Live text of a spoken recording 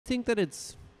think that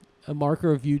it's a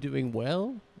marker of you doing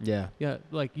well? Yeah. Yeah,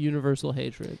 like universal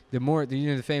hatred.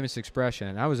 The famous expression,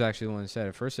 and I was actually the one that said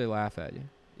it. First they laugh at you.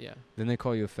 Yeah. Then they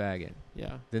call you a faggot.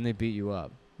 Yeah. Then they beat you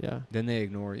up. Yeah. Then they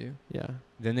ignore you. Yeah.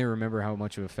 Then they remember how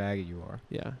much of a faggot you are.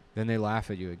 Yeah. Then they laugh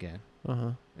at you again.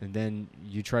 Uh-huh. And then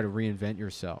you try to reinvent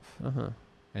yourself. Uh-huh.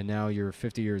 And now you're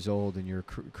 50 years old and you're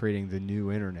creating the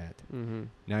new internet. Mm-hmm.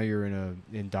 Now you're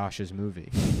in Dasha's movie.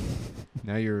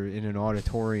 Now you're in an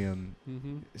auditorium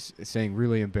saying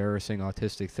really embarrassing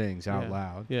autistic things out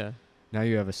loud. Yeah. Now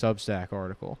you have a Substack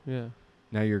article. Yeah.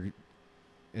 Now you're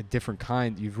a different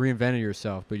kind. You've reinvented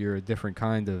yourself, but you're a different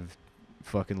kind of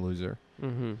fucking loser.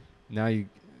 Mm-hmm. Now you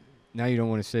don't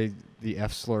want to say the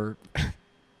F slur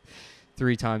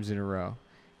 3 times in a row.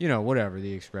 You know, whatever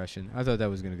the expression. I thought that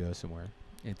was going to go somewhere.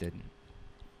 It didn't.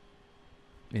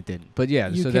 But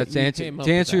yeah, so that's to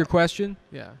answer your question.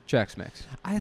 Yeah. Chex Mix.